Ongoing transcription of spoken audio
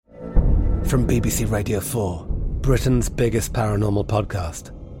from BBC Radio 4, Britain's biggest paranormal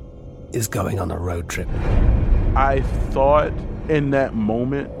podcast, is going on a road trip. I thought in that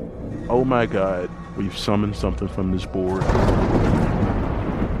moment, oh my God, we've summoned something from this board.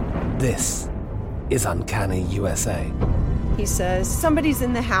 This is Uncanny USA. He says, somebody's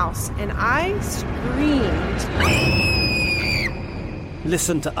in the house, and I screamed.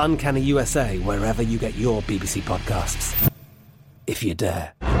 Listen to Uncanny USA wherever you get your BBC podcasts, if you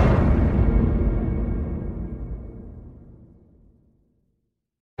dare.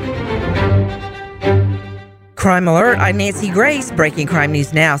 Crime Alert, I'm Nancy Grace. Breaking crime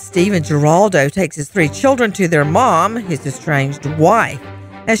news now. Steven Giraldo takes his 3 children to their mom, his estranged wife.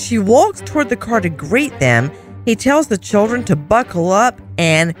 As she walks toward the car to greet them, he tells the children to buckle up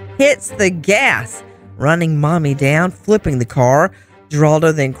and hits the gas, running mommy down, flipping the car.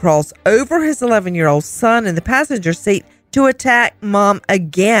 Giraldo then crawls over his 11-year-old son in the passenger seat to attack mom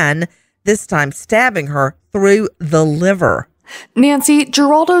again, this time stabbing her through the liver. Nancy,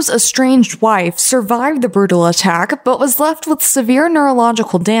 Giraldo's estranged wife survived the brutal attack, but was left with severe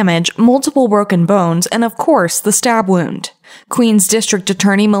neurological damage, multiple broken bones, and of course, the stab wound. Queens District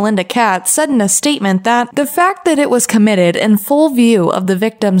Attorney Melinda Katz said in a statement that the fact that it was committed in full view of the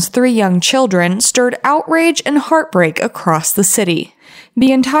victim's 3 young children stirred outrage and heartbreak across the city.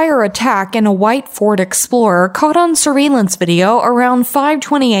 The entire attack in a white Ford Explorer caught on surveillance video around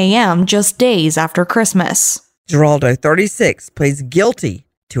 5:20 a.m. just days after Christmas. Giraldo, 36, pleads guilty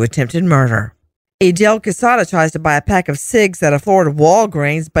to attempted murder. Adel Quesada tries to buy a pack of cigs at a Florida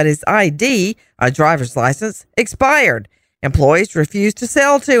Walgreens, but his ID, a driver's license, expired. Employees refuse to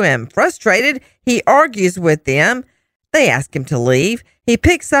sell to him. Frustrated, he argues with them. They ask him to leave. He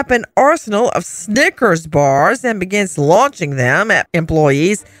picks up an arsenal of Snickers bars and begins launching them at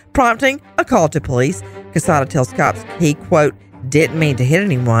employees, prompting a call to police. Quesada tells cops he, quote, didn't mean to hit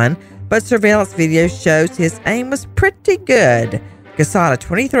anyone, but surveillance video shows his aim was pretty good. Quesada,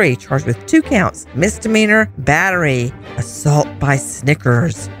 23, charged with 2 counts, misdemeanor, battery, assault by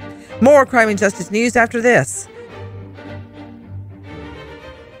Snickers. More crime and justice news after this.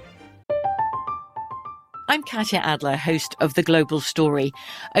 I'm Katya Adler, host of The Global Story.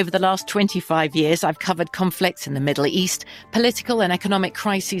 Over the last 25 years, I've covered conflicts in the Middle East, political and economic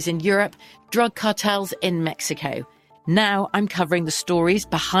crises in Europe, drug cartels in Mexico. Now I'm covering the stories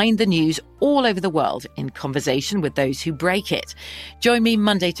behind the news all over the world in conversation with those who break it. Join me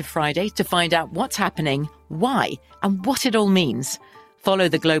Monday to Friday to find out what's happening, why, and what it all means. Follow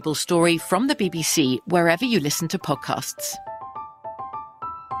The Global Story from the BBC wherever you listen to podcasts.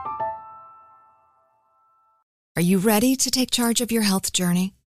 Are you ready to take charge of your health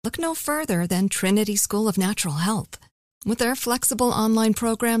journey? Look no further than Trinity School of Natural Health. With their flexible online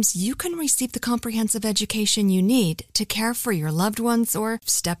programs, you can receive the comprehensive education you need to care for your loved ones or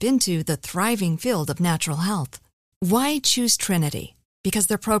step into the thriving field of natural health. Why choose Trinity? Because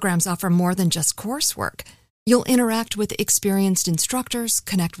their programs offer more than just coursework. You'll interact with experienced instructors,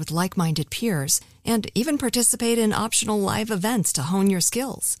 connect with like-minded peers, and even participate in optional live events to hone your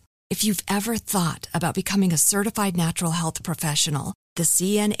skills. If you've ever thought about becoming a certified natural health professional, the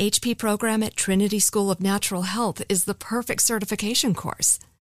CNHP program at Trinity School of Natural Health is the perfect certification course.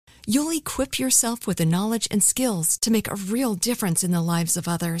 You'll equip yourself with the knowledge and skills to make a real difference in the lives of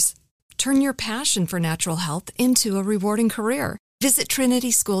others. Turn your passion for natural health into a rewarding career. Visit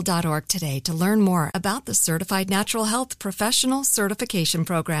trinityschool.org today to learn more about the Certified Natural Health Professional Certification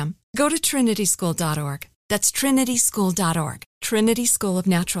Program. Go to trinityschool.org. That's trinityschool.org. Trinity School of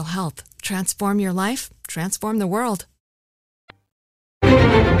Natural Health. Transform your life, transform the world.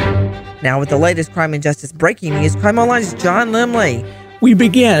 Now with the latest crime and justice breaking news, Crime Online's John Limley. We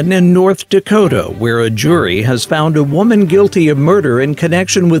begin in North Dakota, where a jury has found a woman guilty of murder in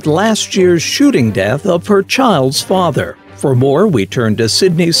connection with last year's shooting death of her child's father. For more, we turn to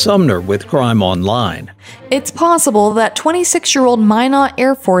Sydney Sumner with Crime Online. It's possible that 26-year-old Minot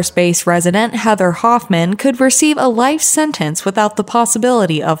Air Force Base resident Heather Hoffman could receive a life sentence without the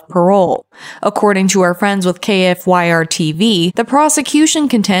possibility of parole. According to our friends with KFYR-TV, the prosecution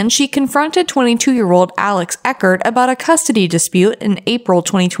contends she confronted 22-year-old Alex Eckert about a custody dispute in April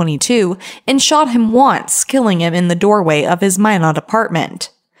 2022 and shot him once, killing him in the doorway of his Minot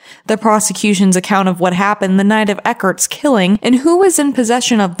apartment. The prosecution's account of what happened the night of Eckert's killing and who was in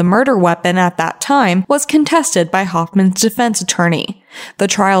possession of the murder weapon at that time was contested by Hoffman's defense attorney. The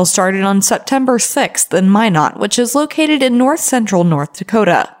trial started on September 6th in Minot, which is located in north-central North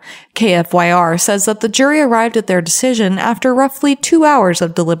Dakota. KFYR says that the jury arrived at their decision after roughly 2 hours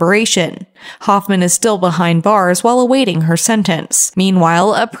of deliberation. Hoffman is still behind bars while awaiting her sentence.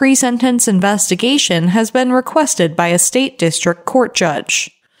 Meanwhile, a pre-sentence investigation has been requested by a state district court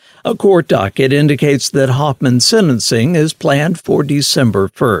judge. A court docket indicates that Hoffman's sentencing is planned for December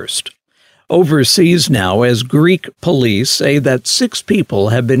 1st. Overseas now, as Greek police say that 6 people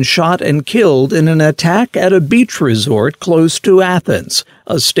have been shot and killed in an attack at a beach resort close to Athens.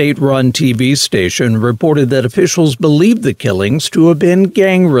 A state-run TV station reported that officials believe the killings to have been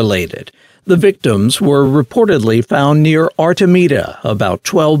gang-related. The victims were reportedly found near Artemida, about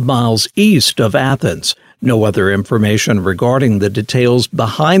 12 miles east of Athens. No other information regarding the details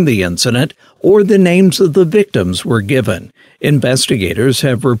behind the incident or the names of the victims were given. Investigators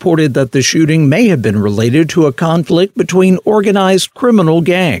have reported that the shooting may have been related to a conflict between organized criminal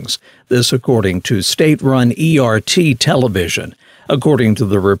gangs. This according to state-run ERT television. According to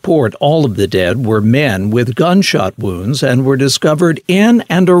the report, all of the dead were men with gunshot wounds and were discovered in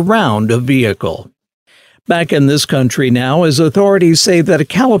and around a vehicle. Back in this country now, as authorities say that a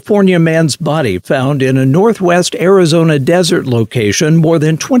California man's body found in a northwest Arizona desert location more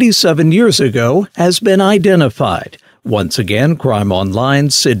than 27 years ago has been identified. Once again, Crime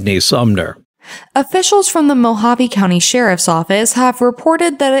Online's Sydney Sumner. Officials from the Mojave County Sheriff's Office have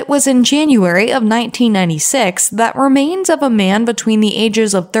reported that it was in January of 1996 that remains of a man between the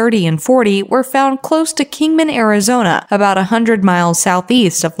ages of 30 and 40 were found close to Kingman, Arizona, about 100 miles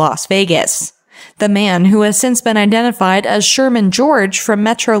southeast of Las Vegas. The man, who has since been identified as Sherman George from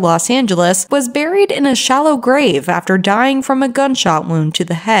Metro Los Angeles, was buried in a shallow grave after dying from a gunshot wound to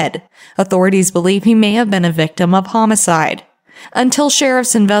the head. Authorities believe he may have been a victim of homicide. Until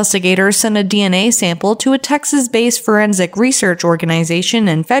sheriff's investigators sent a DNA sample to a Texas-based forensic research organization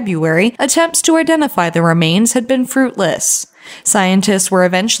in February, attempts to identify the remains had been fruitless. Scientists were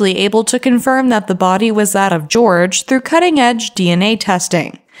eventually able to confirm that the body was that of George through cutting-edge DNA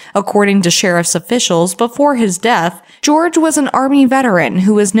testing. According to sheriff's officials, before his death, George was an Army veteran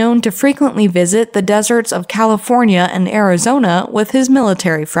who was known to frequently visit the deserts of California and Arizona with his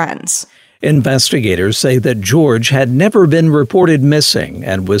military friends. Investigators say that George had never been reported missing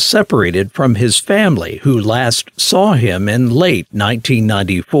and was separated from his family, who last saw him in late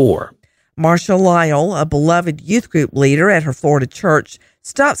 1994. Marcia Lyle, a beloved youth group leader at her Florida church,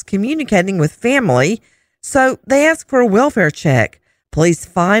 stops communicating with family, so they ask for a welfare check. Police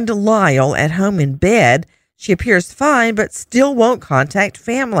find Lyle at home in bed. She appears fine, but still won't contact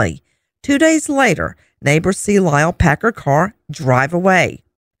family. 2 days later, neighbors see Lyle pack her car, drive away.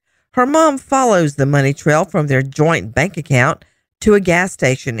 Her mom follows the money trail from their joint bank account to a gas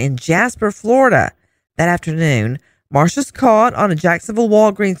station in Jasper, Florida. That afternoon, Marcia's caught on a Jacksonville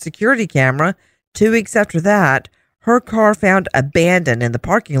Walgreens security camera. 2 weeks after that, her car found abandoned in the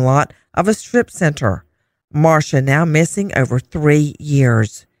parking lot of a strip center. Marcia now missing over 3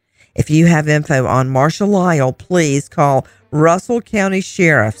 years. If you have info on Marcia Lyle, please call Russell County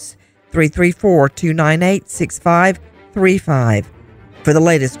Sheriff's 334-298-6535. For the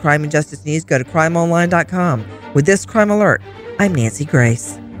latest crime and justice news, go to crimeonline.com. With this crime alert, I'm Nancy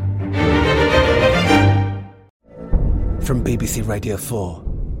Grace. From BBC Radio 4,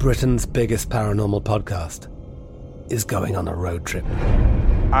 Britain's biggest paranormal podcast is going on a road trip.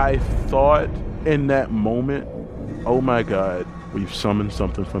 I thought in that moment, oh my God, we've summoned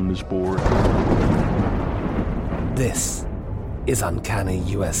something from this board. This is Uncanny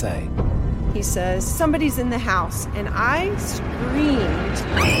USA. He says, somebody's in the house, and I screamed.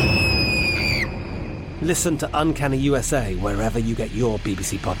 Listen to Uncanny USA wherever you get your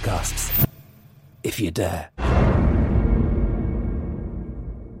BBC podcasts, if you dare.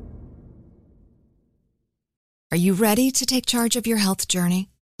 Are you ready to take charge of your health journey?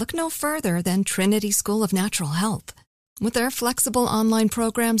 Look no further than Trinity School of Natural Health. With their flexible online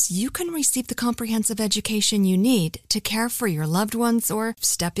programs, you can receive the comprehensive education you need to care for your loved ones or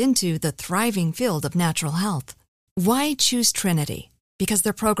step into the thriving field of natural health. Why choose Trinity? Because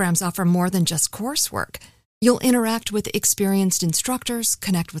their programs offer more than just coursework. You'll interact with experienced instructors,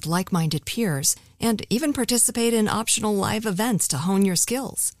 connect with like-minded peers, and even participate in optional live events to hone your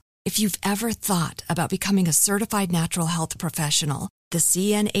skills. If you've ever thought about becoming a certified natural health professional, the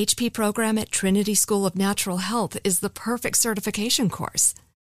CNHP program at Trinity School of Natural Health is the perfect certification course.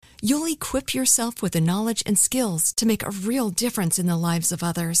 You'll equip yourself with the knowledge and skills to make a real difference in the lives of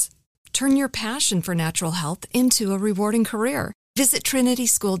others. Turn your passion for natural health into a rewarding career. Visit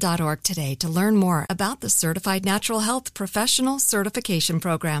trinityschool.org today to learn more about the Certified Natural Health Professional Certification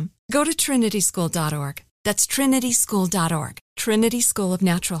Program. Go to trinityschool.org. That's trinityschool.org. Trinity School of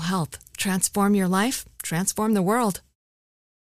Natural Health. Transform your life, transform the world.